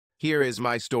Here is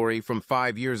my story from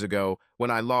 5 years ago when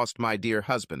I lost my dear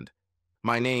husband.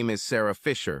 My name is Sarah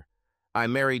Fisher. I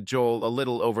married Joel a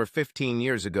little over 15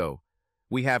 years ago.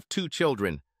 We have two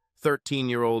children,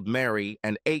 13-year-old Mary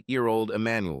and 8-year-old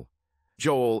Emmanuel.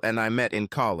 Joel and I met in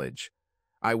college.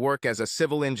 I work as a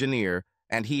civil engineer,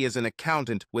 and he is an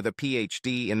accountant with a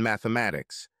PhD in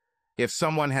mathematics. If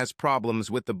someone has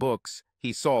problems with the books,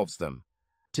 he solves them.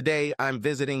 Today, I'm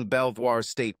visiting Belvoir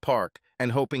State Park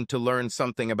and hoping to learn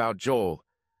something about Joel.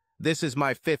 This is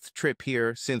my 5th trip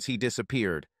here since he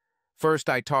disappeared. First,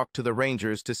 I talked to the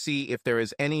rangers to see if there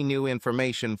is any new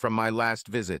information from my last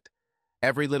visit.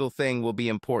 Every little thing will be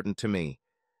important to me.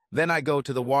 Then I go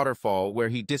to the waterfall where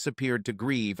he disappeared to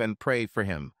grieve and pray for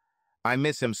him. I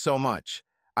miss him so much.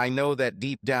 I know that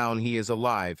deep down he is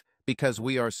alive because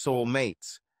we are soul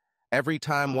mates. Every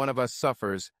time one of us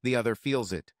suffers, the other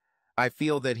feels it. I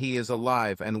feel that he is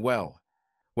alive and well.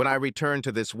 When I return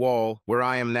to this wall, where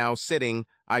I am now sitting,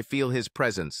 I feel his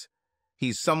presence.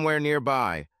 He's somewhere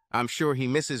nearby. I'm sure he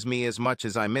misses me as much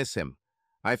as I miss him.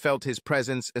 I felt his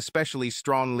presence especially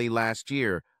strongly last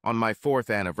year on my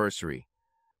 4th anniversary.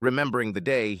 Remembering the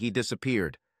day he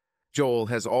disappeared. Joel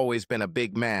has always been a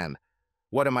big man.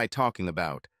 What am I talking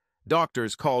about?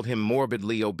 Doctors called him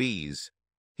morbidly obese.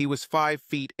 He was 5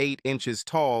 feet 8 inches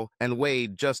tall and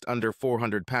weighed just under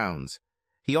 400 pounds.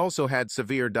 He also had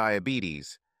severe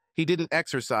diabetes. He didn't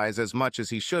exercise as much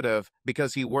as he should have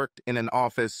because he worked in an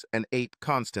office and ate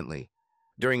constantly.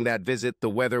 During that visit, the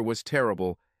weather was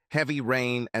terrible, heavy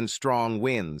rain and strong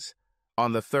winds.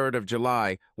 On the 3rd of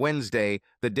July, Wednesday,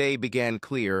 the day began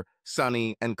clear,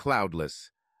 sunny and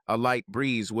cloudless. A light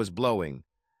breeze was blowing.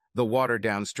 The water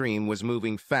downstream was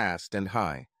moving fast and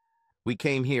high. We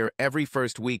came here every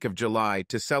first week of July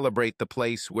to celebrate the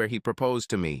place where he proposed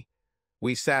to me.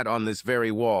 We sat on this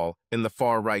very wall in the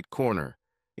far right corner.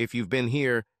 If you've been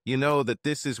here, you know that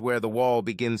this is where the wall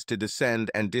begins to descend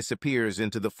and disappears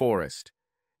into the forest.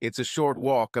 It's a short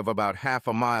walk of about half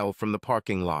a mile from the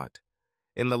parking lot.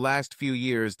 In the last few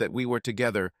years that we were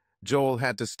together, Joel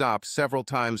had to stop several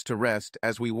times to rest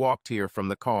as we walked here from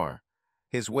the car.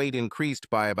 His weight increased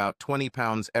by about 20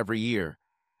 pounds every year.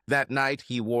 That night,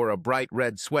 he wore a bright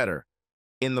red sweater.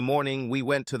 In the morning, we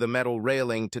went to the metal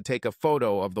railing to take a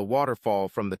photo of the waterfall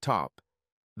from the top.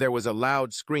 There was a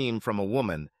loud scream from a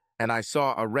woman, and I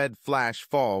saw a red flash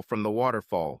fall from the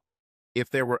waterfall. If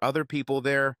there were other people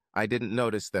there, I didn't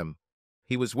notice them.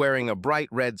 He was wearing a bright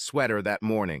red sweater that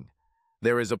morning.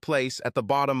 There is a place at the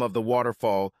bottom of the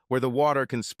waterfall where the water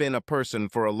can spin a person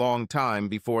for a long time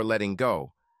before letting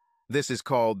go. This is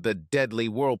called the deadly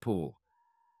whirlpool.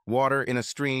 Water in a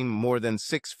stream more than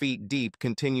 6 feet deep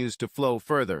continues to flow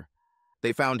further.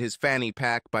 They found his fanny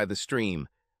pack by the stream,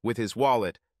 with his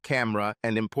wallet, camera,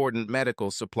 and important medical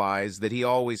supplies that he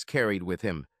always carried with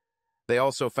him. They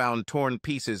also found torn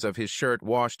pieces of his shirt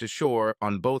washed ashore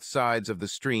on both sides of the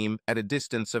stream at a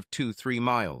distance of 2-3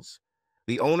 miles.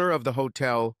 The owner of the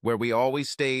hotel where we always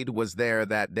stayed was there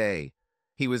that day.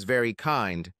 He was very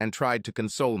kind and tried to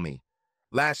console me.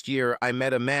 Last year, I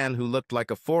met a man who looked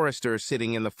like a forester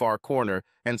sitting in the far corner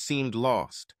and seemed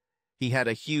lost. He had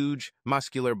a huge,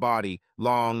 muscular body,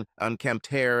 long, unkempt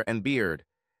hair and beard.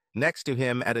 Next to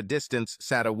him at a distance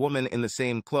sat a woman in the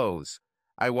same clothes.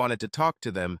 I wanted to talk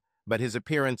to them, but his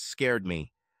appearance scared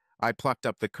me. I plucked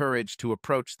up the courage to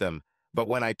approach them, but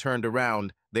when I turned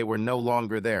around, they were no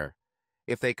longer there.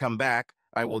 If they come back,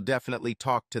 I will definitely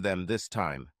talk to them this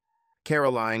time.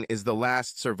 Caroline is the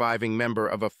last surviving member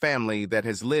of a family that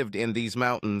has lived in these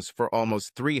mountains for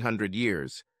almost 300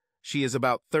 years. She is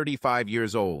about 35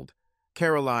 years old.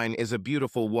 Caroline is a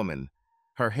beautiful woman.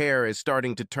 Her hair is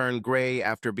starting to turn gray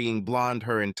after being blonde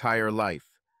her entire life.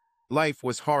 Life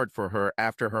was hard for her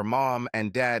after her mom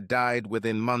and dad died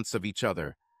within months of each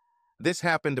other. This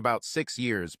happened about 6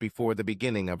 years before the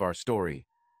beginning of our story.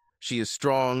 She is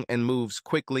strong and moves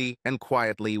quickly and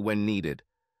quietly when needed.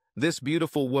 This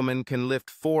beautiful woman can lift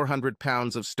 400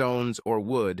 pounds of stones or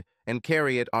wood and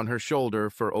carry it on her shoulder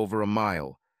for over a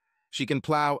mile. She can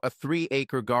plow a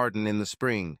 3-acre garden in the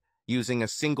spring, using a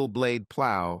single-blade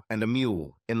plow and a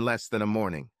mule in less than a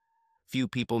morning. Few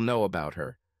people know about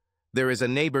her. There is a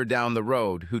neighbor down the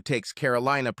road who takes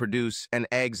Carolina produce and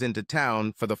eggs into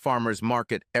town for the farmer's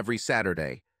market every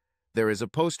Saturday. There is a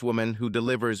postwoman who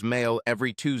delivers mail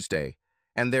every Tuesday.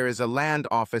 And there is a land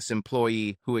office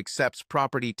employee who accepts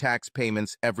property tax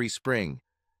payments every spring.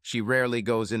 She rarely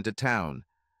goes into town.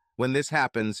 When this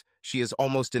happens, she is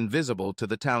almost invisible to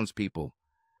the townspeople.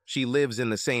 She lives in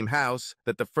the same house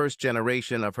that the first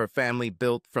generation of her family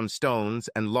built from stones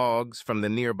and logs from the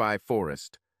nearby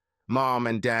forest. Mom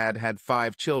and Dad had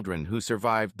 5 children who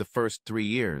survived the first 3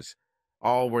 years.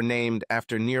 All were named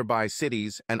after nearby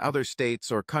cities and other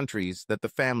states or countries that the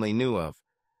family knew of.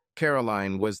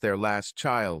 Caroline was their last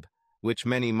child, which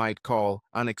many might call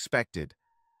unexpected.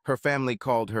 Her family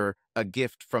called her a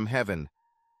gift from heaven.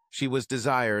 She was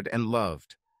desired and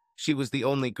loved. She was the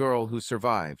only girl who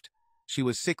survived. She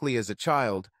was sickly as a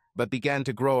child, but began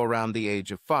to grow around the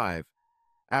age of 5.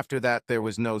 After that, there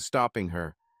was no stopping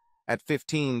her. At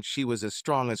 15, she was as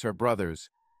strong as her brothers.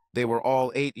 They were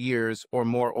all 8 years or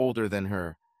more older than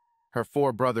her. Her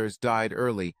 4 brothers died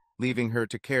early, leaving her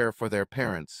to care for their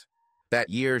parents. That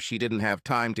year, she didn't have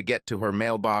time to get to her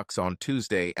mailbox on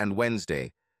Tuesday and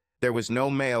Wednesday. There was no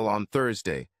mail on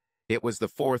Thursday. It was the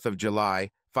 4th of July,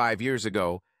 5 years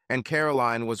ago, and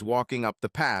Caroline was walking up the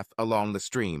path along the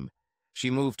stream. She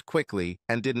moved quickly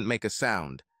and didn't make a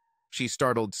sound. She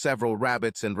startled several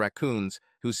rabbits and raccoons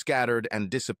who scattered and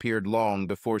disappeared long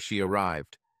before she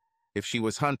arrived. If she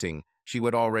was hunting, she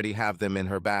would already have them in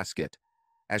her basket.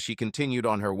 As she continued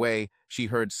on her way, she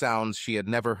heard sounds she had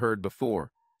never heard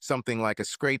before, something like a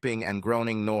scraping and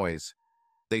groaning noise.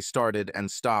 They started and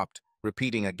stopped,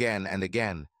 repeating again and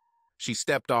again. She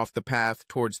stepped off the path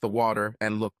towards the water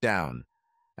and looked down.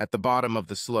 At the bottom of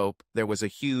the slope, there was a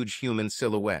huge human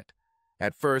silhouette.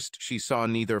 At first, she saw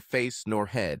neither face nor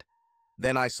head.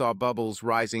 Then I saw bubbles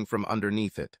rising from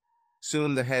underneath it.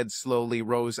 Soon the head slowly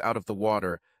rose out of the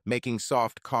water, making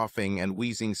soft coughing and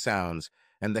wheezing sounds,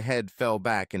 and the head fell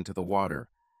back into the water.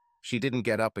 She didn't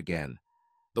get up again.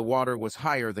 The water was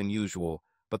higher than usual,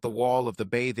 but the wall of the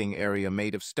bathing area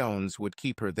made of stones would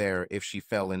keep her there if she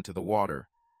fell into the water.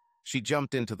 She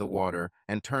jumped into the water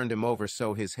and turned him over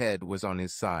so his head was on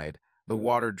his side, the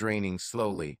water draining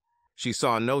slowly. She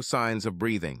saw no signs of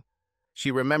breathing.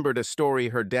 She remembered a story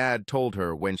her dad told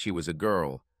her when she was a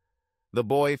girl. The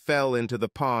boy fell into the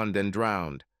pond and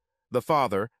drowned. The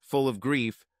father, full of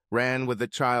grief, ran with the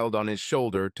child on his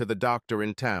shoulder to the doctor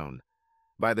in town.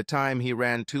 By the time he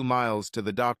ran 2 miles to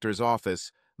the doctor's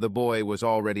office, the boy was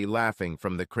already laughing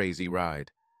from the crazy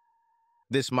ride.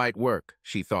 This might work,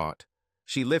 she thought.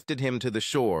 She lifted him to the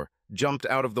shore, jumped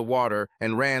out of the water,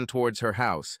 and ran towards her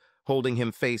house, holding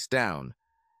him face down.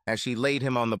 As she laid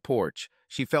him on the porch,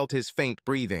 she felt his faint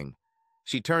breathing.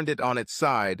 She turned it on its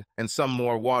side, and some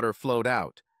more water flowed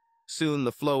out. Soon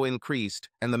the flow increased,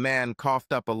 and the man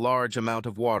coughed up a large amount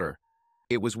of water.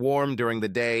 It was warm during the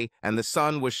day, and the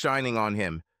sun was shining on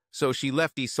him, so she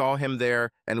saw him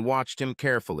there and watched him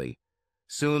carefully.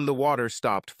 Soon the water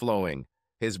stopped flowing.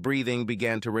 His breathing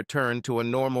began to return to a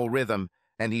normal rhythm,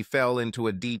 and he fell into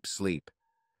a deep sleep.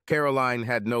 Caroline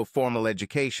had no formal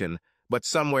education, but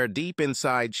somewhere deep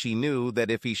inside she knew that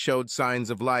if he showed signs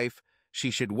of life, she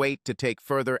should wait to take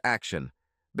further action.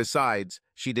 Besides,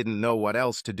 she didn't know what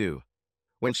else to do.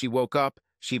 When she woke up,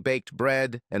 she baked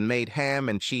bread and made ham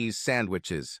and cheese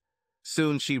sandwiches.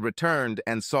 Soon she returned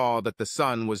and saw that the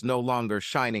sun was no longer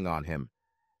shining on him.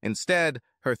 Instead,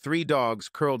 her 3 dogs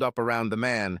curled up around the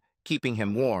man, keeping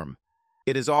him warm.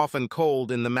 It is often cold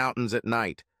in the mountains at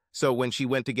night, so when she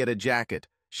went to get a jacket,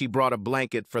 she brought a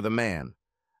blanket for the man.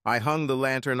 I hung the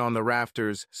lantern on the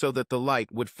rafters so that the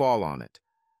light would fall on it.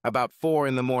 About 4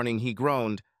 in the morning he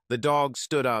groaned. The dogs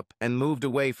stood up and moved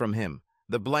away from him.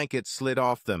 The blanket slid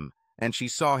off them, and she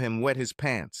saw him wet his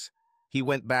pants. He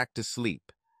went back to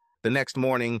sleep. The next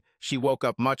morning, she woke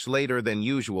up much later than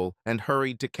usual and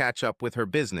hurried to catch up with her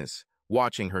business,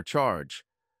 watching her charge.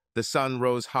 The sun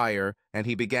rose higher, and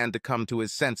he began to come to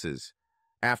his senses.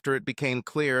 After it became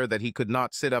clear that he could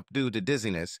not sit up due to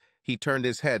dizziness, he turned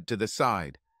his head to the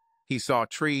side. He saw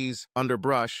trees,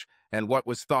 underbrush, and what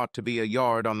was thought to be a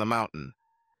yard on the mountain.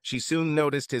 She soon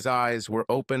noticed his eyes were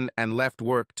open and left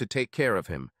work to take care of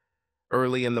him.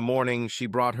 Early in the morning, she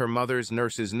brought her mother's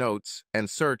nurse's notes and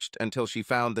searched until she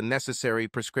found the necessary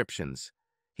prescriptions.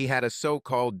 He had a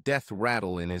so-called death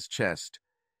rattle in his chest.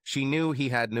 She knew he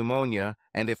had pneumonia,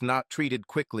 and if not treated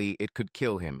quickly, it could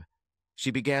kill him.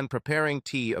 She began preparing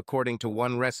tea according to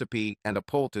one recipe and a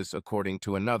poultice according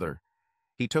to another.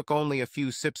 He took only a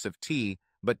few sips of tea,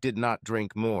 but did not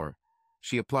drink more.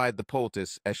 She applied the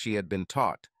poultice as she had been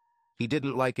taught. He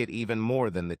didn't like it even more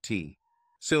than the tea.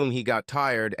 Soon he got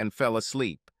tired and fell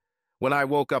asleep. When I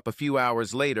woke up a few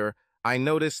hours later, I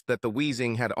noticed that the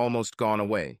wheezing had almost gone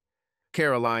away.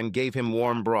 Caroline gave him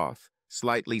warm broth,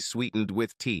 slightly sweetened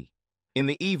with tea. In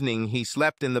the evening, he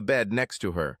slept in the bed next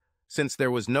to her, since there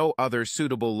was no other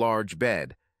suitable large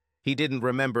bed. He didn't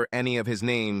remember any of his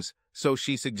names, so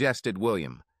she suggested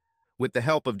William. With the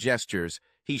help of gestures,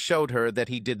 he showed her that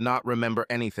he did not remember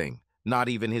anything, not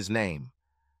even his name.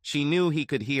 She knew he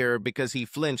could hear because he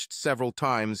flinched several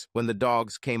times when the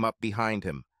dogs came up behind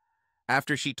him.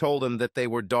 After she told him that they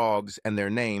were dogs and their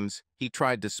names, he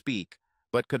tried to speak,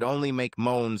 but could only make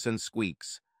moans and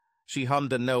squeaks. She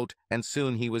hummed a note, and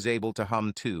soon he was able to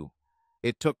hum too.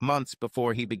 It took months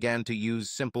before he began to use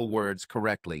simple words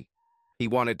correctly. He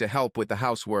wanted to help with the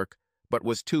housework, but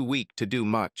was too weak to do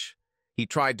much. He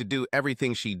tried to do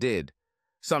everything she did.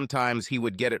 Sometimes he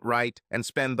would get it right and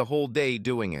spend the whole day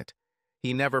doing it.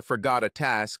 He never forgot a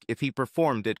task if he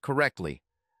performed it correctly.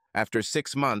 After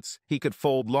 6 months, he could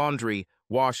fold laundry,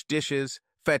 wash dishes,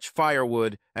 fetch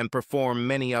firewood, and perform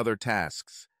many other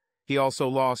tasks. He also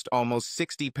lost almost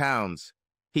 60 pounds.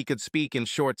 He could speak in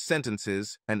short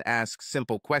sentences and ask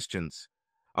simple questions.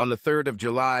 On the 3rd of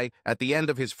July, at the end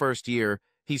of his first year,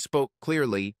 he spoke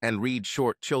clearly and read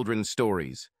short children's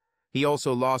stories. He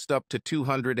also lost up to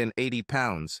 280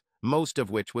 pounds, most of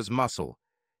which was muscle.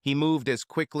 He moved as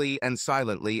quickly and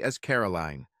silently as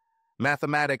Caroline.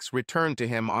 Mathematics returned to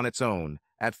him on its own.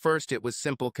 At first it was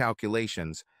simple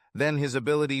calculations. Then his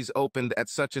abilities opened at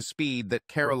such a speed that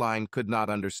Caroline could not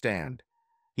understand.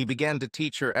 He began to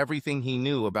teach her everything he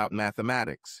knew about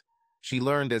mathematics. She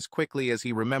learned as quickly as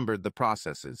he remembered the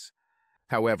processes.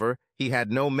 However, he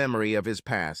had no memory of his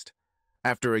past.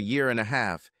 After a year and a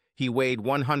half, he weighed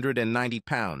 190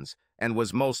 pounds and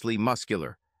was mostly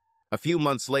muscular. A few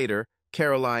months later,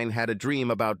 Caroline had a dream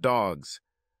about dogs.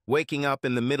 Waking up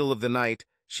in the middle of the night,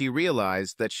 she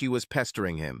realized that she was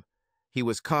pestering him. He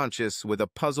was conscious with a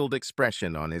puzzled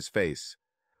expression on his face.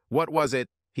 "What was it?"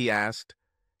 he asked.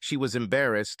 She was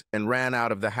embarrassed and ran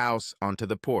out of the house onto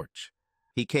the porch.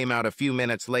 He came out a few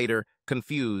minutes later,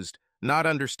 confused, not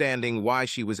understanding why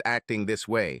she was acting this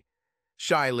way.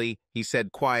 Shyly, he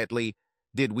said quietly,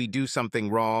 "Did we do something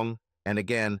wrong?" And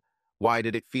again, "Why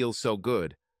did it feel so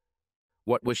good?"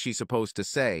 What was she supposed to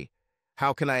say?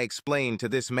 How can I explain to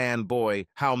this man-boy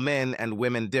how men and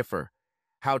women differ?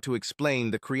 How to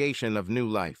explain the creation of new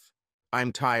life?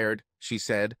 "I'm tired," she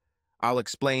said. "I'll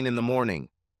explain in the morning.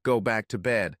 Go back to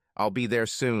bed. I'll be there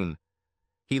soon."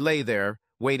 He lay there,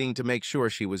 waiting to make sure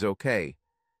she was okay.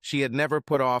 She had never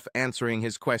put off answering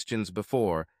his questions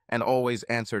before, and always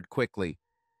answered quickly.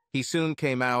 He soon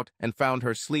came out and found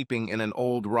her sleeping in an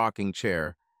old rocking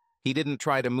chair. He didn't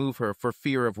try to move her for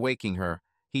fear of waking her.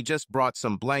 He just brought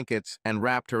some blankets and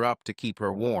wrapped her up to keep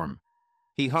her warm.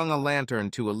 He hung a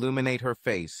lantern to illuminate her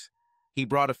face. He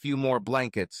brought a few more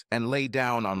blankets and lay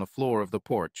down on the floor of the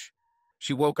porch.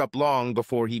 She woke up long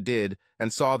before he did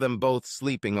and saw them both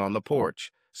sleeping on the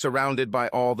porch, surrounded by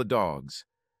all the dogs.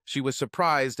 She was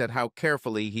surprised at how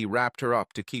carefully he wrapped her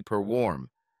up to keep her warm.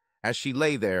 As she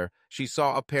lay there, she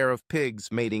saw a pair of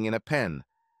pigs mating in a pen.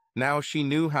 Now she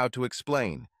knew how to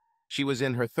explain. She was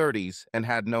in her 30s and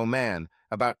had no man,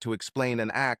 about to explain an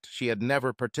act she had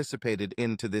never participated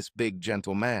in to this big,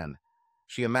 gentle man.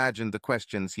 She imagined the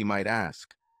questions he might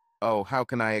ask. "Oh, how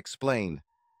can I explain?"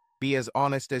 "Be as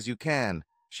honest as you can,"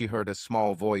 she heard a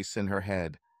small voice in her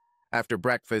head. After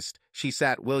breakfast, she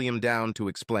sat William down to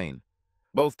explain.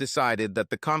 Both decided that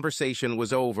the conversation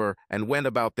was over and went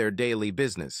about their daily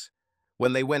business.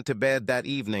 When they went to bed that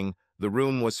evening, the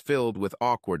room was filled with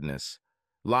awkwardness.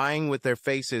 Lying with their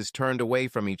faces turned away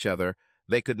from each other,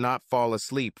 they could not fall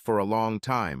asleep for a long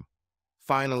time.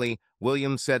 Finally,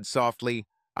 William said softly,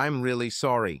 "I'm really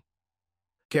sorry."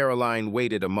 Caroline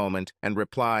waited a moment and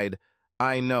replied,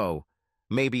 "I know.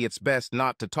 Maybe it's best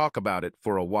not to talk about it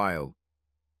for a while."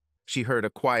 She heard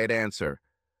a quiet answer,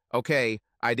 "Okay,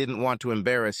 I didn't want to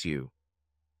embarrass you."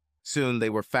 Soon they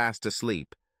were fast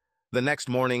asleep. The next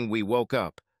morning we woke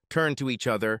up, turned to each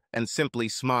other, and simply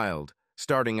smiled,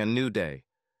 starting a new day.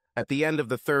 At the end of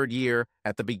the 3rd year,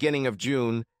 at the beginning of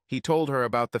June, he told her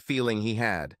about the feeling he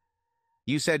had.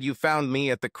 "You said you found me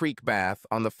at the creek bath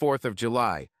on the 4th of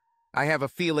July. I have a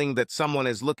feeling that someone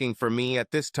is looking for me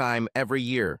at this time every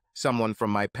year, someone from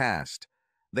my past.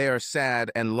 They are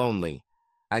sad and lonely.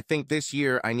 I think this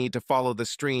year I need to follow the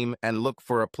stream and look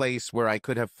for a place where I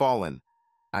could have fallen.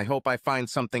 I hope I find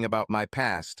something about my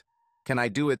past. Can I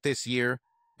do it this year?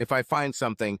 If I find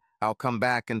something, I'll come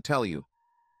back and tell you.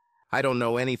 I don't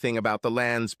know anything about the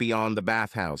lands beyond the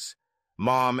bathhouse.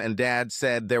 Mom and Dad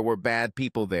said there were bad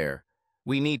people there.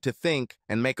 We need to think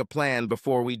and make a plan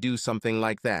before we do something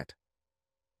like that."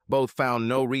 Both found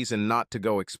no reason not to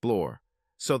go explore,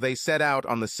 so they set out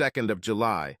on the 2nd of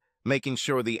July, making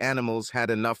sure the animals had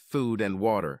enough food and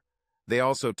water. They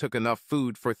also took enough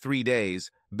food for 3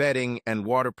 days, bedding and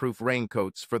waterproof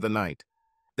raincoats for the night.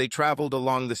 They traveled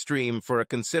along the stream for a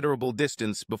considerable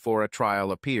distance before a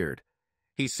trail appeared.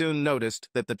 He soon noticed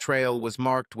that the trail was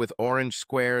marked with orange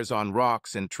squares on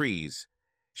rocks and trees.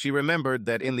 She remembered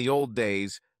that in the old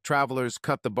days, travelers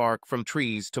cut the bark from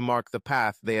trees to mark the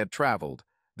path they had traveled.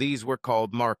 These were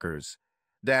called markers.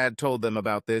 Dad told them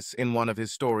about this in one of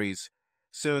his stories.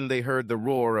 Soon they heard the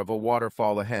roar of a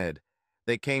waterfall ahead.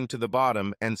 They came to the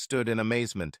bottom and stood in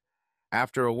amazement.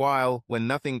 After a while, when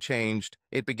nothing changed,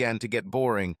 it began to get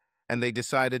boring, and they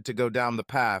decided to go down the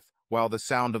path while the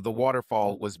sound of the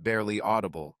waterfall was barely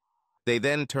audible. They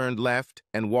then turned left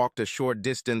and walked a short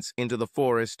distance into the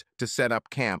forest to set up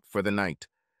camp for the night.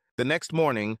 The next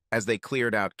morning, as they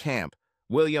cleared out camp,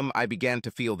 I began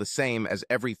to feel the same as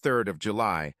every 3rd of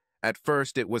July. At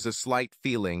first, it was a slight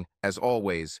feeling, as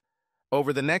always.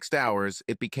 Over the next hours,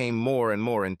 it became more and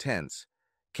more intense.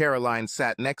 Caroline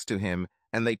sat next to him,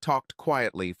 and they talked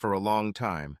quietly for a long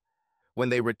time. When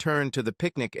they returned to the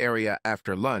picnic area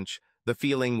after lunch, the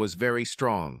feeling was very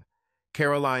strong.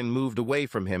 Caroline moved away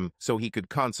from him so he could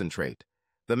concentrate.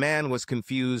 The man was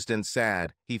confused and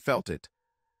sad. He felt it.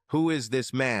 Who is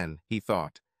this man? He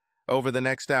thought. Over the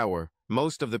next hour,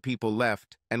 most of the people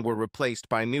left and were replaced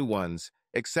by new ones,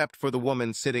 except for the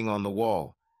woman sitting on the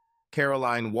wall.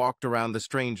 Caroline walked around the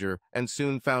stranger and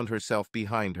soon found herself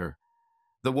behind her.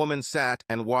 The woman sat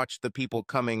and watched the people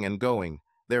coming and going,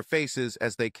 their faces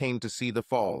as they came to see the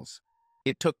falls.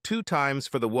 It took 2 times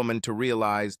for the woman to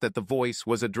realize that the voice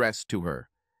was addressed to her.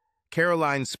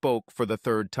 Caroline spoke for the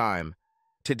 3rd time.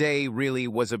 Today really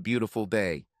was a beautiful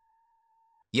day.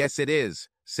 Yes, it is,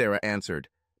 Sarah answered.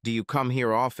 Do you come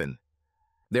here often?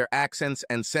 Their accents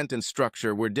and sentence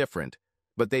structure were different,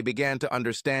 but they began to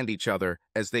understand each other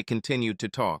as they continued to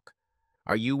talk.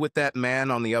 Are you with that man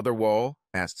on the other wall?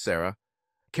 Asked Sarah.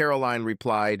 Caroline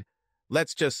replied,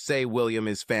 Let's just say William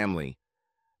is family.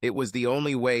 It was the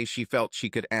only way she felt she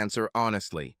could answer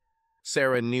honestly.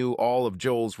 Sarah knew all of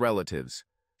Joel's relatives.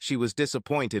 She was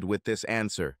disappointed with this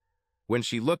answer. When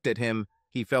she looked at him,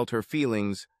 he felt her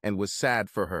feelings and was sad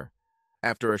for her.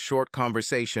 After a short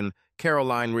conversation,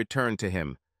 Caroline returned to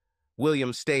him.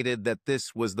 William stated that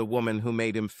this was the woman who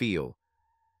made him feel.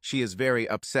 She is very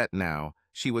upset now.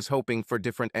 She was hoping for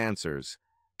different answers.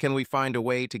 Can we find a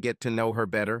way to get to know her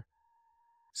better?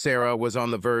 Sarah was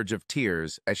on the verge of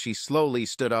tears as she slowly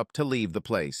stood up to leave the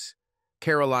place.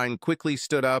 Caroline quickly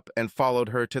stood up and followed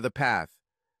her to the path.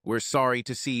 We're sorry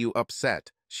to see you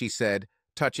upset, she said,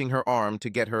 touching her arm to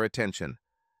get her attention.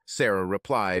 Sarah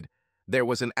replied, There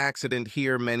was an accident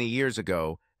here many years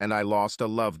ago, and I lost a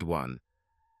loved one.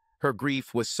 Her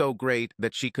grief was so great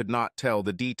that she could not tell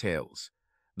the details.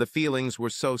 The feelings were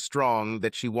so strong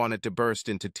that she wanted to burst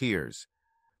into tears.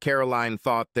 Caroline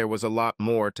thought there was a lot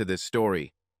more to this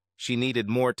story. She needed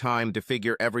more time to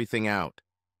figure everything out.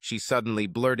 She suddenly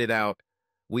blurted out,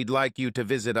 We'd like you to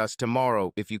visit us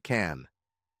tomorrow if you can.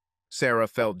 Sarah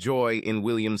felt joy in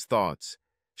William's thoughts.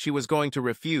 She was going to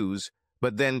refuse,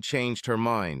 but then changed her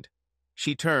mind.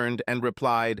 She turned and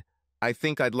replied, I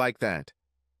think I'd like that.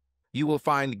 You will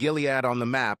find Gilead on the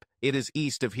map. It is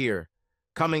east of here,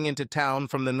 coming into town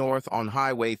from the north on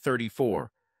Highway 34.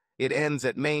 It ends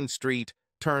at Main Street,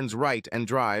 turns right and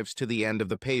drives to the end of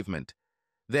the pavement.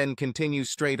 Then continue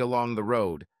straight along the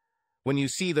road. When you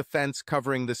see the fence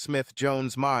covering the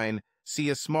Smith-Jones mine, see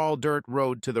a small dirt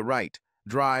road to the right.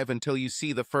 Drive until you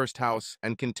see the first house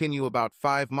and continue about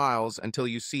 5 miles until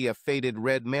you see a faded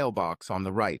red mailbox on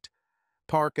the right.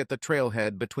 Park at the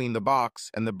trailhead between the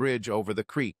box and the bridge over the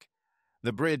creek.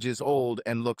 The bridge is old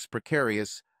and looks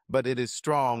precarious, but it is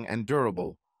strong and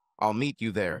durable. I'll meet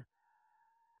you there.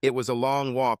 It was a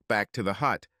long walk back to the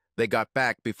hut. They got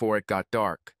back before it got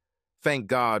dark. Thank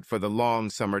God for the long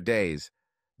summer days.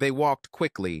 They walked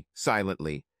quickly,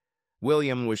 silently.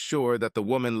 William was sure that the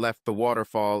woman left the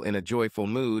waterfall in a joyful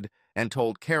mood and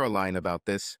told Caroline about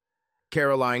this.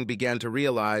 Caroline began to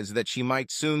realize that she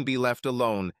might soon be left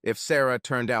alone if Sarah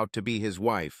turned out to be his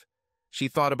wife. She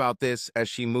thought about this as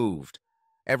she moved.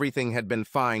 Everything had been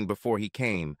fine before he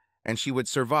came, and she would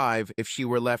survive if she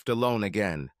were left alone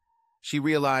again. She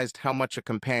realized how much a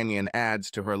companion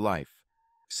adds to her life.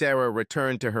 Sarah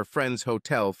returned to her friend's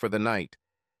hotel for the night.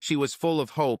 She was full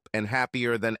of hope and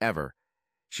happier than ever.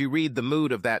 She read the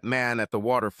mood of that man at the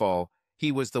waterfall.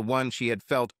 He was the one she had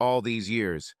felt all these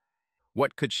years.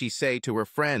 What could she say to her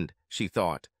friend, she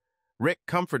thought. Rick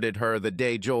comforted her the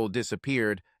day Joel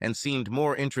disappeared and seemed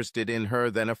more interested in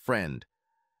her than a friend.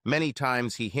 Many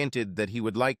times he hinted that he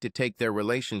would like to take their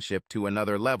relationship to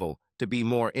another level, to be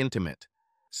more intimate.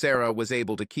 Sarah was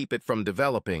able to keep it from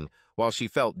developing while she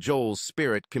felt Joel's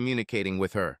spirit communicating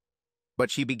with her. But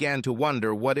she began to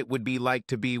wonder what it would be like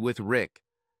to be with Rick.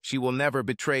 She will never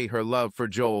betray her love for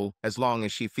Joel as long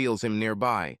as she feels him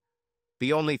nearby.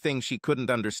 The only thing she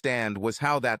couldn't understand was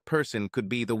how that person could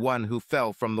be the one who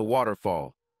fell from the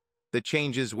waterfall. The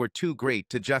changes were too great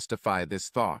to justify this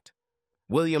thought.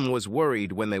 William was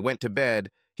worried when they went to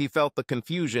bed. He felt the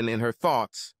confusion in her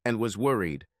thoughts and was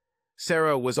worried.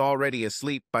 Sarah was already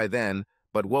asleep by then,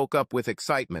 but woke up with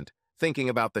excitement, thinking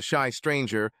about the shy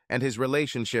stranger and his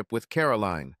relationship with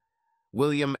Caroline.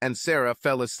 William and Sarah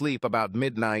fell asleep about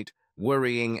midnight,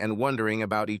 worrying and wondering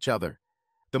about each other.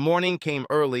 The morning came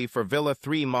early for Villa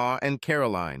Three Ma and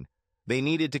Caroline. They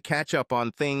needed to catch up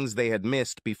on things they had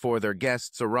missed before their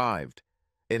guests arrived.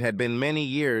 It had been many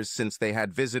years since they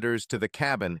had visitors to the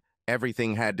cabin.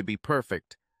 Everything had to be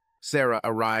perfect. Sarah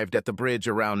arrived at the bridge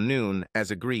around noon,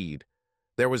 as agreed.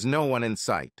 There was no one in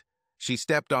sight. She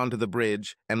stepped onto the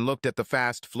bridge and looked at the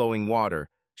fast-flowing water,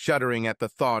 shuddering at the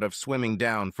thought of swimming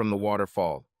down from the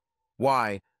waterfall.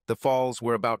 Why, the falls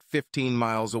were about 15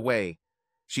 miles away.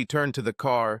 She turned to the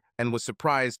car and was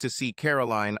surprised to see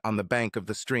Caroline on the bank of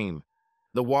the stream.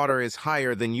 "The water is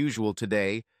higher than usual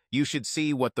today. You should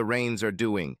see what the rains are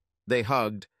doing." They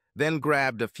hugged, then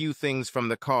grabbed a few things from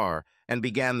the car and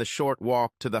began the short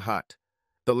walk to the hut.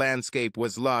 The landscape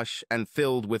was lush and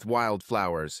filled with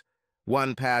wildflowers.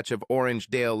 One patch of orange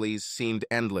dahlias seemed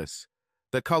endless.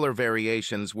 The color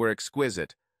variations were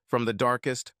exquisite, from the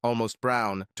darkest, almost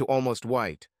brown, to almost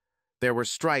white. There were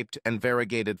striped and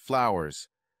variegated flowers.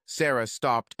 Sarah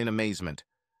stopped in amazement.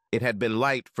 It had been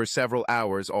light for several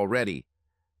hours already,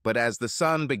 but as the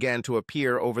sun began to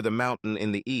appear over the mountain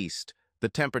in the east, the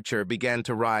temperature began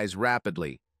to rise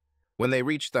rapidly. When they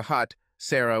reached the hut,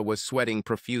 Sarah was sweating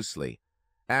profusely.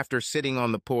 After sitting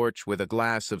on the porch with a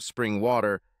glass of spring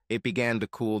water, it began to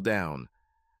cool down.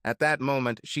 At that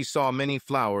moment, she saw many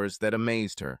flowers that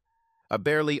amazed her. A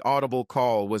barely audible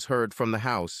call was heard from the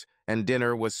house, and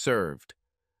dinner was served.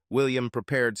 William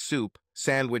prepared soup,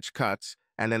 sandwich cuts,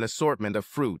 and an assortment of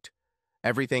fruit.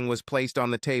 Everything was placed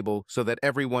on the table so that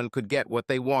everyone could get what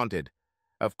they wanted.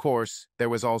 Of course, there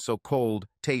was also cold,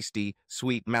 tasty,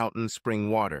 sweet mountain spring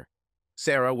water.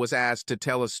 Sarah was asked to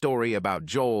tell a story about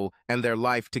Joel and their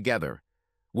life together.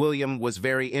 William was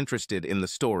very interested in the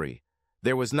story.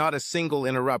 There was not a single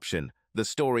interruption. The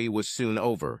story was soon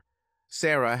over.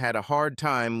 Sarah had a hard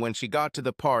time when she got to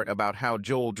the part about how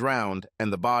Joel drowned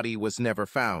and the body was never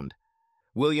found.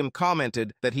 William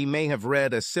commented that he may have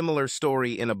read a similar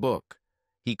story in a book.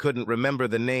 He couldn't remember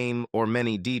the name or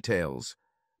many details,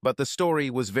 but the story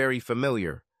was very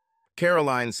familiar.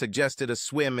 Caroline suggested a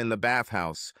swim in the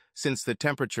bathhouse, since the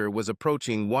temperature was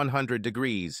approaching 100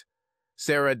 degrees.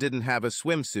 Sarah didn't have a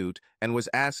swimsuit and was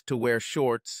asked to wear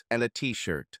shorts and a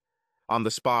t-shirt. On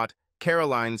the spot,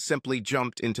 Caroline simply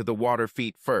jumped into the water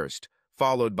feet first,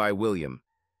 followed by William.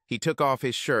 He took off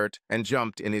his shirt and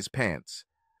jumped in his pants.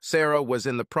 Sarah was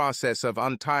in the process of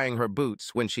untying her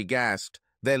boots when she gasped,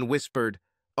 then whispered,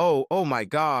 oh my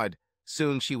God!"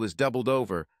 Soon she was doubled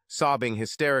over, sobbing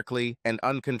hysterically and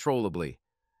uncontrollably.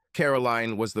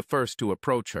 Caroline was the first to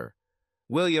approach her.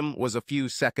 William was a few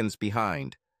seconds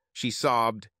behind. She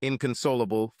sobbed,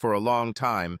 inconsolable, for a long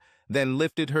time, then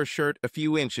lifted her shirt a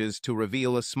few inches to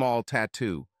reveal a small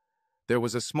tattoo. There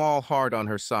was a small heart on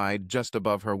her side just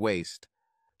above her waist.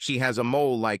 "She has a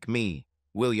mole like me,"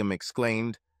 William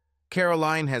exclaimed.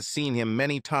 Caroline has seen him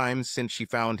many times since she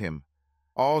found him.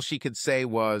 All she could say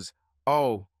was,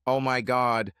 oh my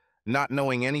God." Not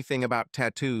knowing anything about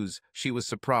tattoos, she was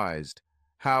surprised.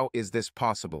 How is this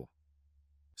possible?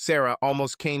 Sarah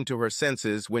almost came to her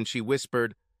senses when she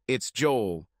whispered, "It's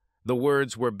Joel." The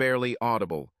words were barely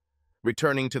audible.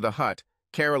 Returning to the hut,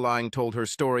 Caroline told her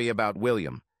story about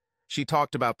William. She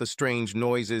talked about the strange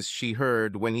noises she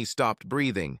heard when he stopped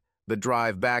breathing, the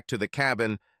drive back to the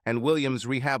cabin, and William's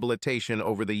rehabilitation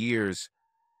over the years.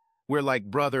 "We're like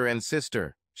brother and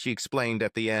sister," she explained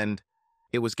at the end.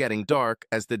 It was getting dark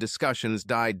as the discussions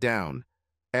died down.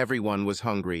 Everyone was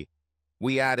hungry.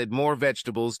 We added more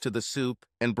vegetables to the soup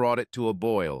and brought it to a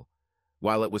boil.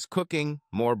 While it was cooking,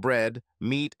 more bread,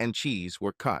 meat, and cheese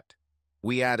were cut.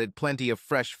 We added plenty of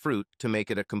fresh fruit to make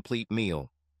it a complete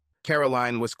meal.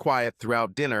 Caroline was quiet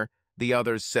throughout dinner. The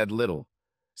others said little.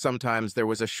 Sometimes there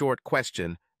was a short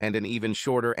question and an even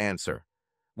shorter answer.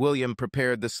 William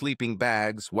prepared the sleeping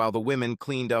bags while the women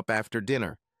cleaned up after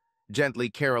dinner. Gently,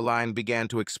 Caroline began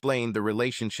to explain the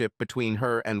relationship between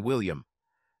her and William.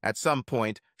 At some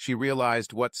point, she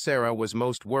realized what Sarah was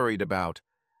most worried about.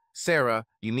 "Sarah,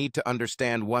 you need to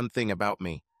understand one thing about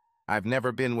me. I've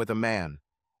never been with a man.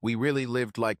 We really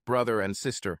lived like brother and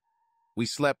sister. We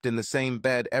slept in the same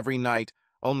bed every night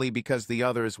only because the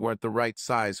others weren't the right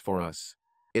size for us.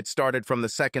 It started from the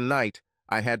second night.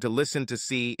 I had to listen to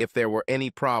see if there were any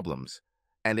problems,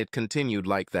 and it continued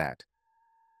like that."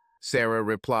 Sarah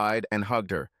replied and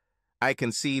hugged her. "I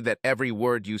can see that every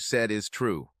word you said is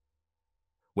true."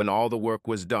 When all the work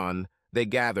was done, they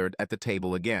gathered at the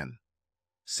table again.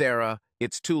 "Sarah,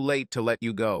 it's too late to let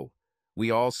you go. We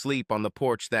all sleep on the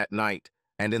porch that night,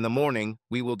 and in the morning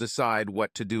we will decide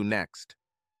what to do next."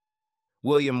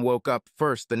 William woke up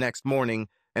first the next morning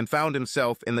and found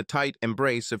himself in the tight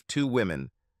embrace of two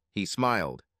women. He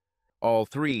smiled. All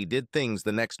three did things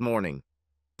the next morning.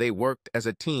 They worked as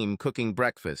a team cooking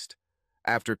breakfast.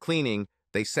 After cleaning,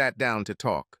 they sat down to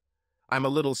talk. "I'm a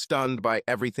little stunned by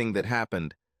everything that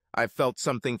happened. I've felt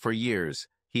something for years,"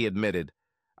 he admitted.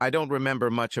 "I don't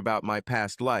remember much about my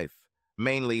past life,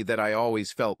 mainly that I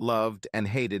always felt loved and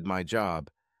hated my job.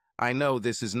 I know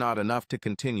this is not enough to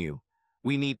continue.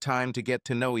 We need time to get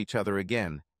to know each other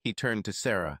again." He turned to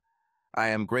Sarah. "I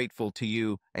am grateful to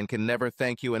you and can never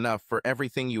thank you enough for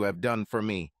everything you have done for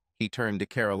me." He turned to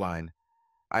Caroline.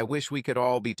 "I wish we could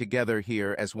all be together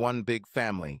here as one big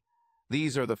family.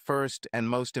 These are the first and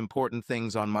most important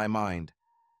things on my mind.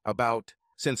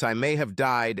 Since I may have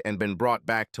died and been brought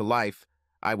back to life,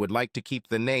 I would like to keep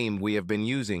the name we have been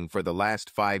using for the last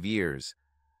 5 years.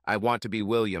 I want to be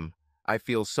William. I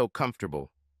feel so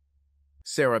comfortable."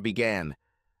 Sarah began.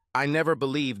 "I never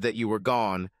believed that you were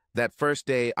gone. That first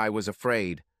day I was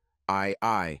afraid. I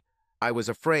was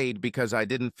afraid because I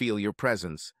didn't feel your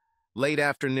presence. Late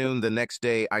afternoon the next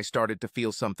day I started to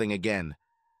feel something again.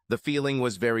 The feeling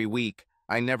was very weak.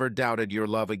 I never doubted your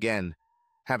love again.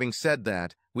 Having said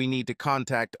that, we need to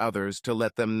contact others to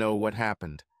let them know what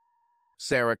happened."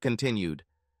 Sarah continued.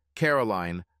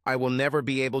 "Caroline, I will never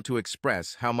be able to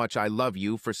express how much I love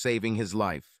you for saving his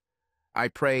life. I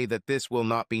pray that this will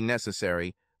not be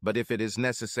necessary, but if it is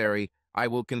necessary, I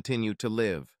will continue to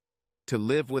live. To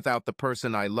live without the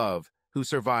person I love, who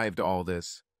survived all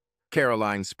this."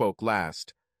 Caroline spoke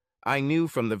last. "I knew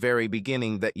from the very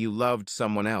beginning that you loved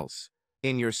someone else.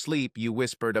 In your sleep, you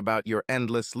whispered about your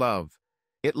endless love.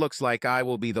 It looks like I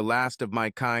will be the last of my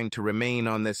kind to remain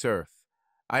on this earth.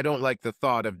 I don't like the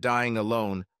thought of dying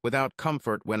alone, without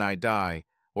comfort when I die,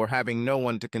 or having no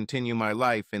one to continue my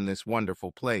life in this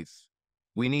wonderful place.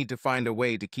 We need to find a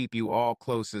way to keep you all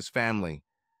close as family.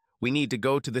 We need to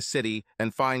go to the city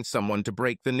and find someone to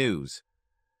break the news."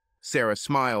 Sarah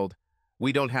smiled.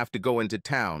 "We don't have to go into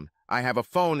town. I have a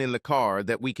phone in the car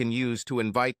that we can use to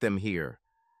invite them here.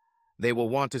 They will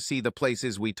want to see the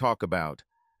places we talk about,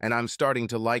 and I'm starting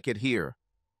to like it here."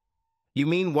 "You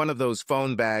mean one of those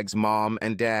phone bags Mom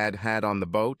and Dad had on the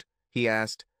boat?" he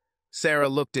asked. Sarah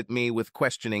looked at me with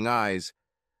questioning eyes.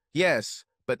 "Yes,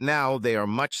 but now they are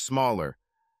much smaller.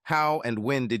 How and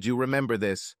when did you remember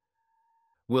this?"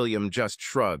 William just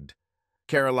shrugged.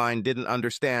 Caroline didn't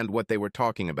understand what they were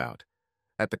talking about.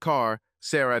 At the car,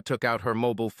 Sarah took out her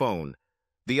mobile phone.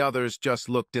 The others just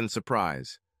looked in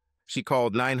surprise. She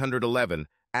called 911,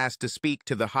 asked to speak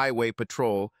to the highway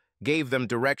patrol, gave them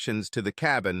directions to the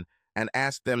cabin, and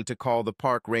asked them to call the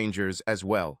park rangers as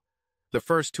well. The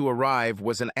first to arrive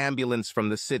was an ambulance from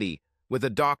the city, with a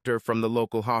doctor from the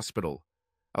local hospital.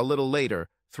 A little later,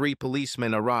 3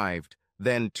 policemen arrived,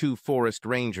 then 2 forest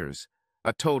rangers.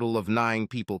 A total of 9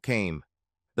 people came.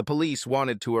 The police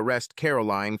wanted to arrest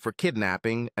Caroline for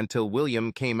kidnapping until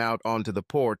William came out onto the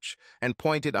porch and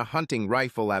pointed a hunting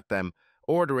rifle at them,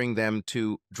 ordering them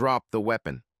to drop the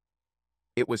weapon.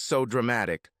 It was so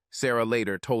dramatic, Sarah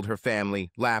later told her family,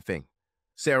 laughing.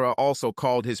 Sarah also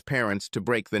called his parents to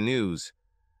break the news.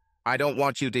 "I don't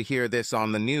want you to hear this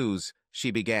on the news,"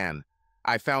 she began.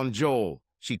 "I found Joel,"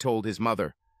 she told his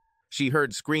mother. She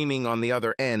heard screaming on the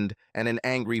other end, and an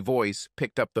angry voice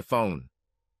picked up the phone.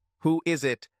 "Who is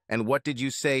it, and what did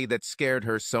you say that scared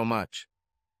her so much?"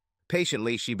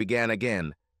 Patiently, she began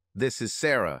again. "This is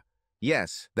Sarah."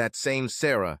 "Yes, that same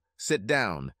Sarah. Sit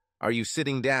down." "Are you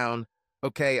sitting down?"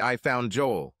 "Okay, I found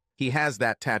Joel. He has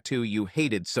that tattoo you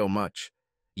hated so much."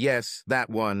 "Yes, that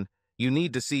one. You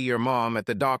need to see your mom at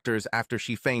the doctor's after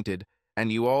she fainted,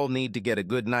 and you all need to get a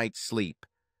good night's sleep.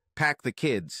 Pack the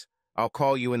kids. I'll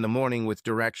call you in the morning with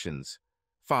directions."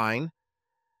 "Fine."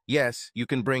 "Yes, you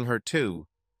can bring her too."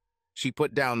 She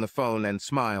put down the phone and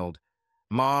smiled.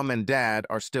 "Mom and Dad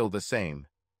are still the same."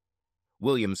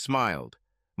 William smiled.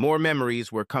 More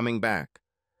memories were coming back.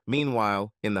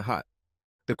 Meanwhile, in the hut,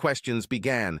 the questions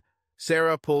began.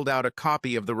 Sarah pulled out a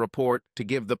copy of the report to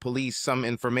give the police some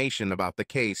information about the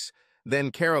case. Then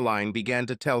Caroline began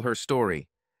to tell her story.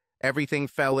 Everything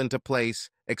fell into place,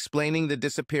 explaining the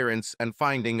disappearance and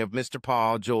finding of Mr.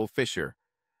 Pa Joel Fisher.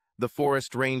 The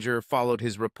forest ranger followed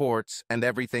his reports, and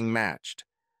everything matched.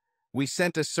 "We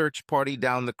sent a search party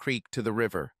down the creek to the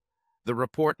river. The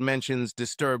report mentions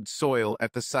disturbed soil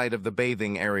at the site of the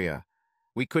bathing area.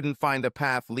 We couldn't find a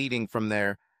path leading from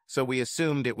there, so we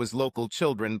assumed it was local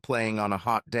children playing on a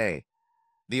hot day.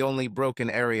 The only broken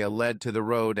area led to the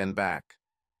road and back.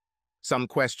 Some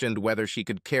questioned whether she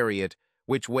could carry it,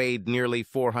 which weighed nearly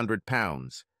 400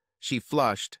 pounds. She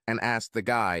flushed and asked the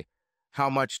guy, "How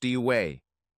much do you weigh?"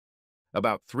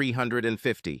 "About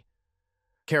 350.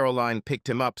 Caroline picked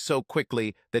him up so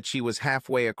quickly that she was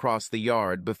halfway across the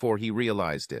yard before he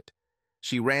realized it.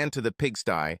 She ran to the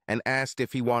pigsty and asked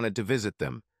if he wanted to visit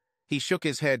them. He shook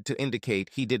his head to indicate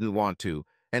he didn't want to,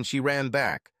 and she ran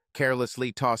back,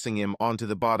 carelessly tossing him onto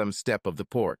the bottom step of the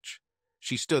porch.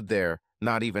 She stood there,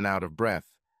 not even out of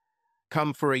breath.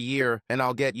 "Come for a year, and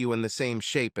I'll get you in the same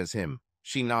shape as him,"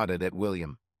 she nodded at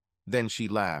William. Then she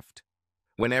laughed.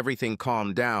 When everything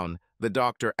calmed down, the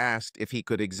doctor asked if he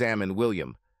could examine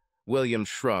William. William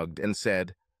shrugged and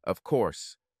said, "Of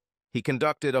course." He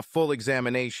conducted a full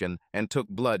examination and took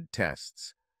blood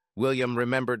tests. William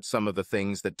remembered some of the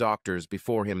things that doctors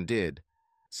before him did.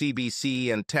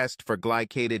 "CBC and test for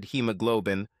glycated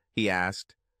hemoglobin," he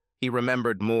asked. He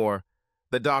remembered more.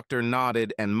 The doctor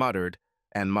nodded and muttered,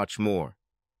 "and much more."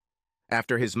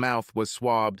 After his mouth was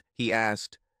swabbed, he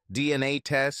asked, "DNA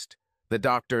test?" The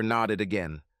doctor nodded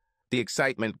again. The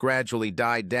excitement gradually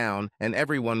died down, and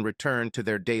everyone returned to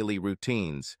their daily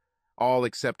routines, all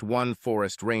except one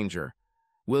forest ranger.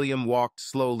 William walked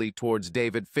slowly towards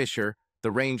David Fisher,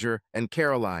 the ranger, and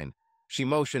Caroline. She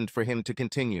motioned for him to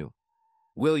continue.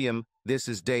 "William, this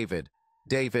is David.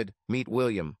 David, meet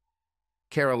William."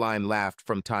 Caroline laughed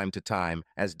from time to time,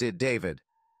 as did David.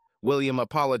 William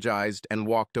apologized and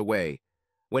walked away.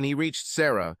 When he reached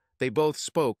Sarah, they both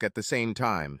spoke at the same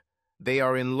time. They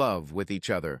are in love with each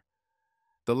other.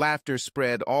 The laughter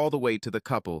spread all the way to the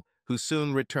couple, who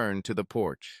soon returned to the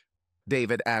porch.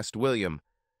 David asked William,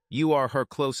 "You are her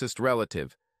closest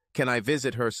relative. Can I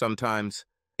visit her sometimes?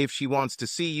 If she wants to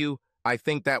see you, I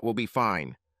think that will be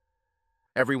fine."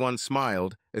 Everyone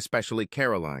smiled, especially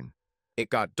Caroline. It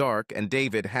got dark and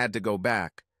David had to go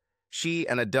back. She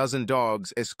and a dozen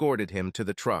dogs escorted him to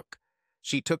the truck.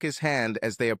 She took his hand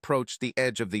as they approached the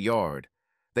edge of the yard.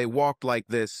 They walked like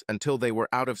this until they were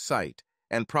out of sight,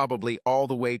 and probably all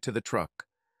the way to the truck.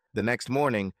 The next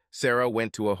morning, Sarah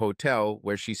went to a hotel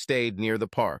where she stayed near the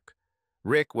park.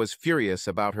 Rick was furious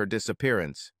about her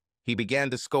disappearance. He began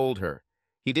to scold her.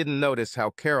 He didn't notice how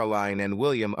Caroline and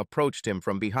William approached him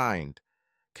from behind.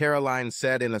 Caroline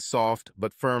said in a soft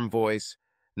but firm voice,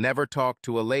 "Never talk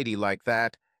to a lady like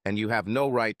that, and you have no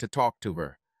right to talk to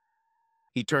her."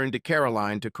 He turned to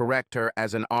Caroline to correct her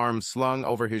as an arm slung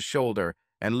over his shoulder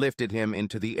and lifted him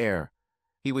into the air.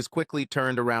 He was quickly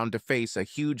turned around to face a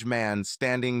huge man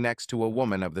standing next to a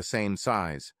woman of the same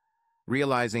size.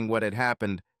 Realizing what had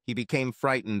happened, he became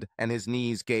frightened and his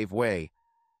knees gave way.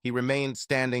 He remained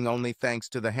standing only thanks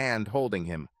to the hand holding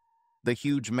him. The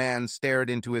huge man stared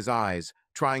into his eyes,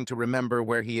 trying to remember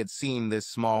where he had seen this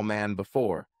small man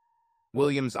before.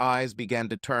 William's eyes began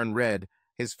to turn red.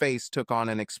 His face took on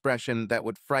an expression that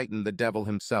would frighten the devil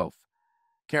himself.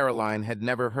 Caroline had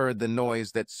never heard the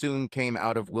noise that soon came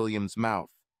out of William's mouth.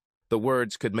 The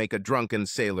words could make a drunken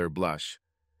sailor blush.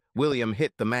 William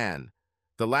hit the man.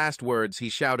 The last words he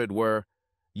shouted were,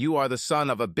 "You are the son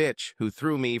of a bitch who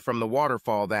threw me from the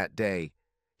waterfall that day."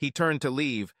 He turned to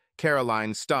leave,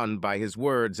 Caroline stunned by his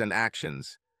words and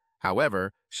actions.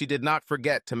 However, she did not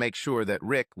forget to make sure that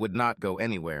Rick would not go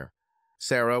anywhere.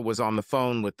 Sarah was on the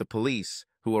phone with the police,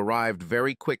 who arrived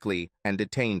very quickly and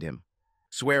detained him.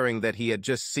 Swearing that he had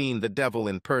just seen the devil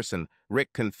in person,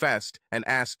 Rick confessed and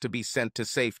asked to be sent to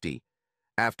safety.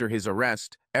 After his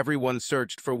arrest, everyone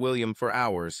searched for William for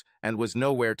hours and was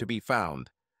nowhere to be found.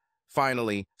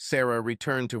 Finally, Sarah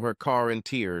returned to her car in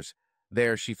tears.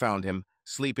 There she found him,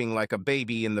 sleeping like a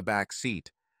baby in the back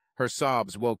seat. Her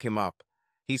sobs woke him up.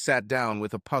 He sat down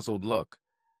with a puzzled look.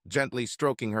 Gently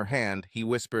stroking her hand, he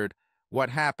whispered, "What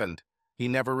happened?" He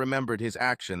never remembered his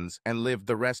actions and lived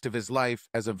the rest of his life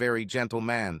as a very gentle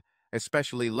man,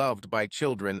 especially loved by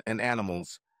children and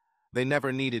animals. They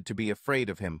never needed to be afraid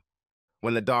of him.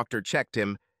 When the doctor checked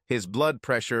him, his blood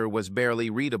pressure was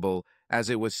barely readable, as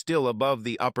it was still above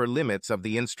the upper limits of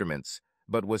the instruments,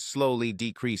 but was slowly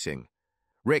decreasing.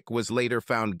 Rick was later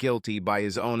found guilty by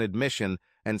his own admission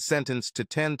and sentenced to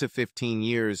 10 to 15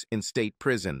 years in state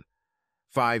prison.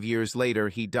 5 years later,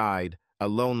 he died, a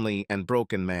lonely and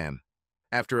broken man.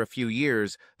 After a few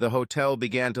years, the hotel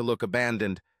began to look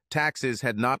abandoned. Taxes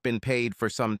had not been paid for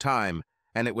some time,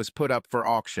 and it was put up for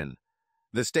auction.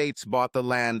 The states bought the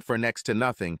land for next to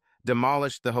nothing,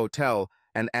 demolished the hotel,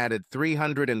 and added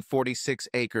 346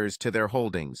 acres to their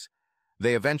holdings.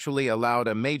 They eventually allowed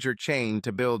a major chain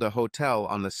to build a hotel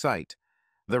on the site.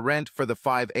 The rent for the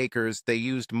 5 acres they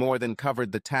used more than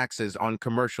covered the taxes on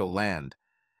commercial land.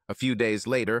 A few days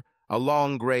later, a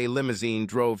long gray limousine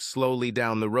drove slowly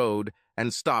down the road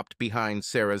and stopped behind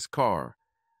Sarah's car.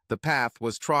 The path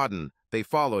was trodden. They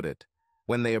followed it.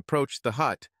 When they approached the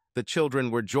hut, the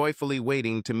children were joyfully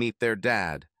waiting to meet their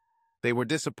dad. They were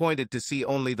disappointed to see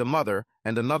only the mother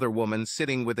and another woman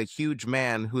sitting with a huge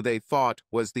man who they thought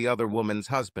was the other woman's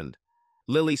husband.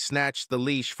 Lily snatched the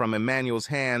leash from Emmanuel's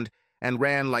hand and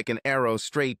ran like an arrow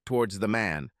straight towards the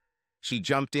man. She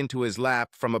jumped into his lap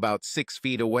from about 6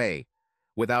 feet away.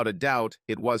 Without a doubt,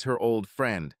 it was her old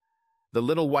friend. The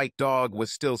little white dog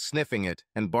was still sniffing it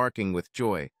and barking with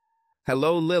joy.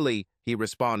 "Hello, Lily," he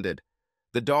responded.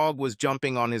 The dog was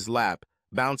jumping on his lap,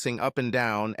 bouncing up and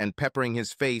down and peppering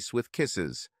his face with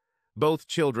kisses. Both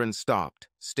children stopped,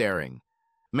 staring.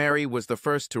 Mary was the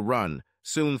first to run,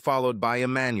 soon followed by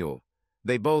Emmanuel.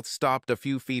 They both stopped a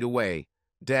few feet away.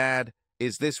 "Dad,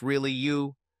 is this really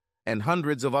you?" And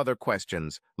hundreds of other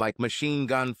questions, like machine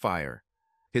gun fire.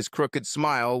 His crooked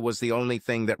smile was the only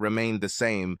thing that remained the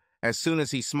same. As soon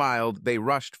as he smiled, they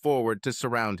rushed forward to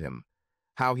surround him.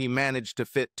 How he managed to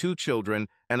fit 2 children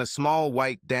and a small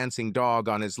white dancing dog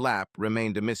on his lap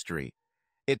remained a mystery.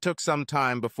 It took some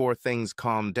time before things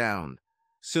calmed down.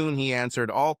 Soon he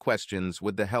answered all questions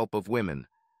with the help of women.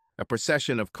 A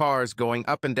procession of cars going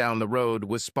up and down the road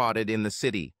was spotted in the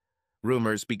city.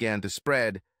 Rumors began to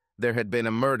spread. There had been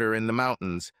a murder in the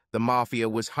mountains. The mafia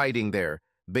was hiding there.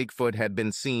 Bigfoot had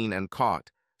been seen and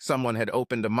caught. Someone had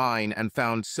opened a mine and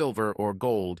found silver or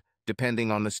gold,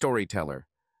 depending on the storyteller.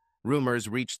 Rumors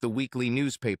reached the weekly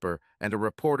newspaper, and a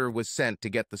reporter was sent to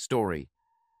get the story.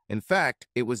 In fact,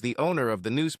 it was the owner of the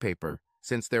newspaper,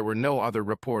 since there were no other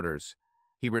reporters.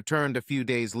 He returned a few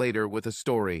days later with a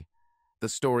story. The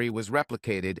story was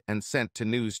replicated and sent to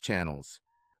news channels.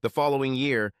 The following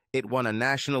year, it won a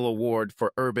national award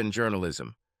for urban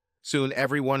journalism. Soon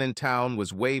everyone in town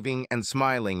was waving and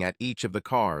smiling at each of the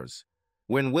cars.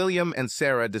 When William and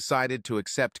Sarah decided to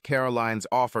accept Caroline's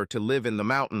offer to live in the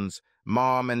mountains,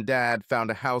 Mom and Dad found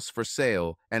a house for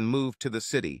sale and moved to the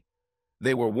city.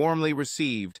 They were warmly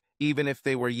received, even if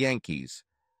they were Yankees.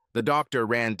 The doctor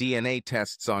ran DNA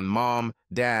tests on Mom,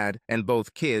 Dad, and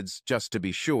both kids just to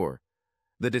be sure.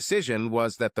 The decision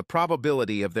was that the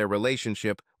probability of their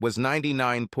relationship was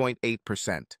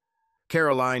 99.8%.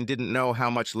 Caroline didn't know how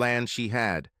much land she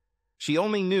had. She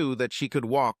only knew that she could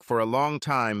walk for a long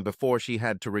time before she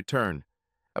had to return.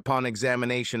 Upon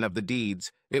examination of the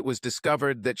deeds, it was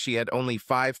discovered that she had only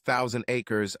 5,000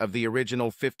 acres of the original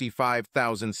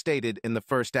 55,000 stated in the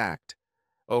first act.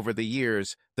 Over the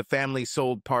years, the family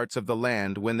sold parts of the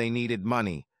land when they needed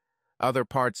money. Other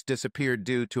parts disappeared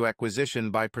due to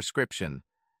acquisition by prescription.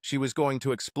 She was going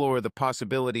to explore the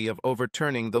possibility of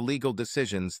overturning the legal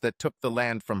decisions that took the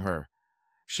land from her.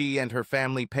 She and her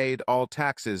family paid all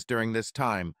taxes during this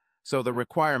time, so the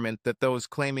requirement that those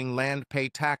claiming land pay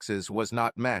taxes was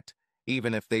not met,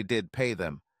 even if they did pay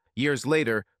them. Years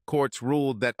later, courts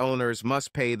ruled that owners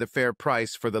must pay the fair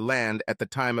price for the land at the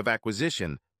time of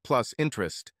acquisition, plus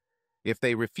interest. If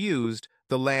they refused,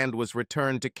 the land was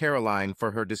returned to Caroline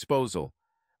for her disposal.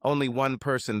 Only one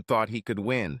person thought he could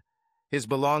win. His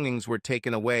belongings were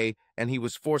taken away, and he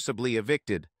was forcibly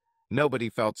evicted. Nobody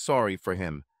felt sorry for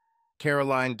him.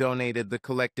 Caroline donated the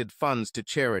collected funds to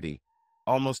charity.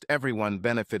 Almost everyone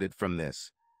benefited from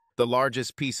this. The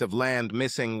largest piece of land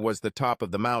missing was the top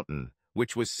of the mountain,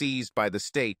 which was seized by the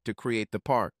state to create the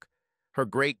park. Her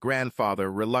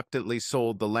great-grandfather reluctantly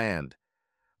sold the land.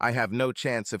 "I have no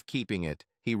chance of keeping it,"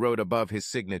 he wrote above his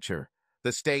signature.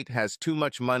 "The state has too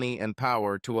much money and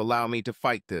power to allow me to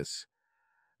fight this."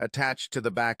 Attached to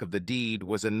the back of the deed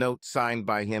was a note signed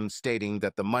by him stating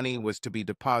that the money was to be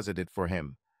deposited for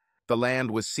him. The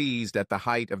land was seized at the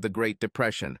height of the Great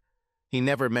Depression. He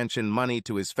never mentioned money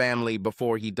to his family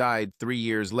before he died 3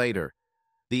 years later.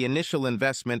 The initial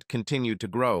investment continued to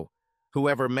grow.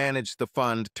 Whoever managed the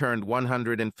fund turned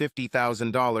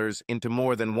 $150,000 into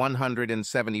more than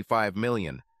 $175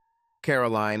 million.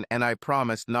 Caroline and I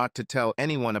promised not to tell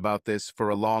anyone about this for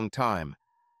a long time.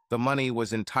 The money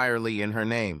was entirely in her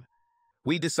name.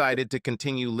 We decided to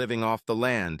continue living off the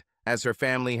land, as her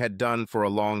family had done for a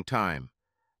long time.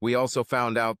 We also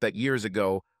found out that years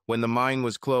ago, when the mine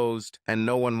was closed and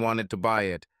no one wanted to buy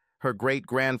it, her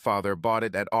great-grandfather bought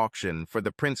it at auction for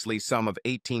the princely sum of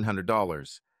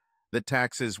 $1,800. The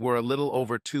taxes were a little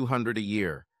over $200 a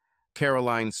year.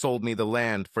 Caroline sold me the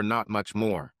land for not much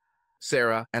more.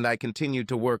 Sarah and I continued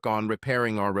to work on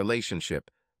repairing our relationship.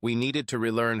 We needed to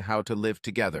relearn how to live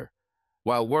together.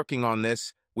 While working on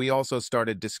this, we also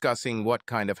started discussing what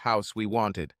kind of house we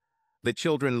wanted. The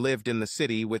children lived in the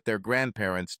city with their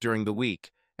grandparents during the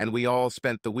week, and we all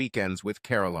spent the weekends with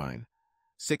Caroline.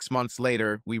 6 months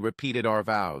later, we repeated our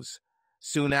vows.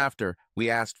 Soon after, we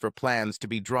asked for plans to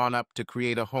be drawn up to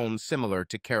create a home similar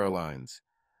to Caroline's.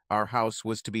 Our house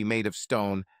was to be made of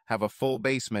stone, have a full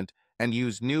basement, and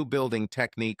use new building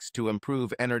techniques to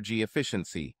improve energy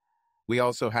efficiency. We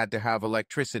also had to have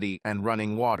electricity and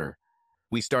running water.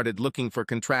 We started looking for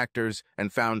contractors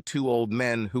and found two old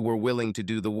men who were willing to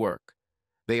do the work.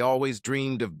 They always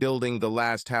dreamed of building the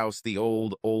last house the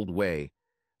old way.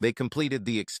 They completed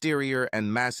the exterior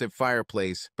and massive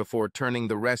fireplace before turning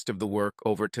the rest of the work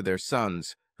over to their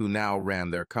sons, who now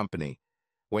ran their company.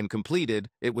 When completed,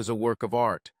 it was a work of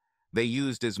art. They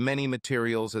used as many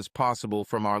materials as possible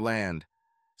from our land.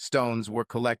 Stones were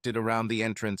collected around the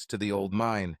entrance to the old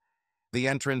mine. The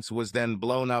entrance was then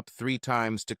blown up 3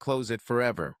 times to close it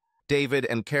forever. David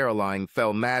and Caroline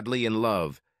fell madly in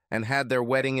love and had their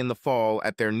wedding in the fall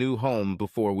at their new home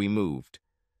before we moved.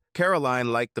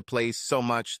 Caroline liked the place so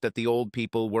much that the old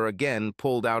people were again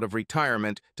pulled out of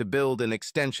retirement to build an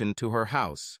extension to her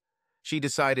house. She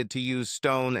decided to use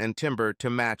stone and timber to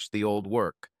match the old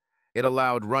work. It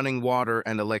allowed running water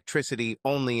and electricity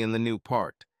only in the new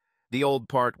part. The old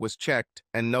part was checked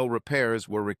and no repairs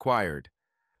were required.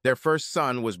 Their first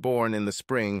son was born in the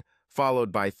spring,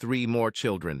 followed by 3 more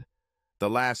children. The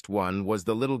last one was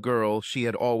the little girl she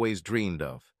had always dreamed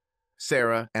of.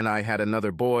 Sarah and I had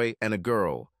another boy and a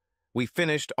girl. We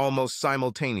finished almost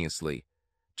simultaneously.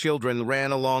 Children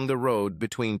ran along the road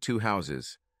between 2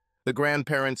 houses. The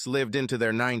grandparents lived into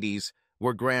their 90s,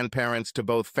 were grandparents to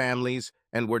both families,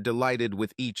 and were delighted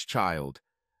with each child.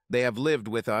 They have lived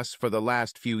with us for the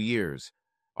last few years.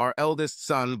 Our eldest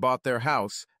son bought their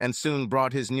house and soon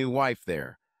brought his new wife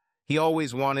there. He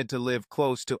always wanted to live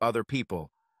close to other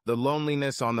people. The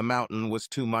loneliness on the mountain was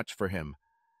too much for him.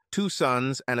 2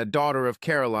 sons and a daughter of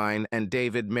Caroline and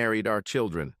David married our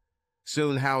children.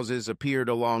 Soon houses appeared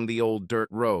along the old dirt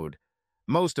road.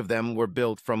 Most of them were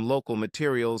built from local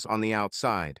materials on the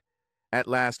outside. At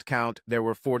last count, there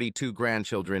were 42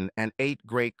 grandchildren and 8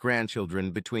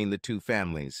 great-grandchildren between the 2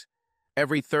 families.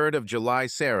 Every 3rd of July,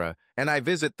 Sarah and I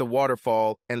visit the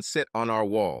waterfall and sit on our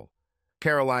wall.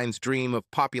 Caroline's dream of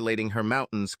populating her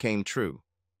mountains came true.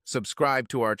 Subscribe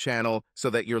to our channel so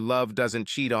that your love doesn't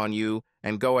cheat on you,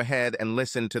 and go ahead and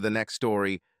listen to the next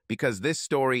story, because this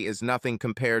story is nothing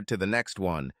compared to the next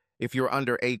one. If you're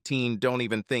under 18, don't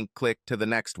even think. Click to the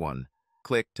next one.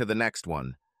 Click to the next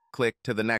one. Click to the next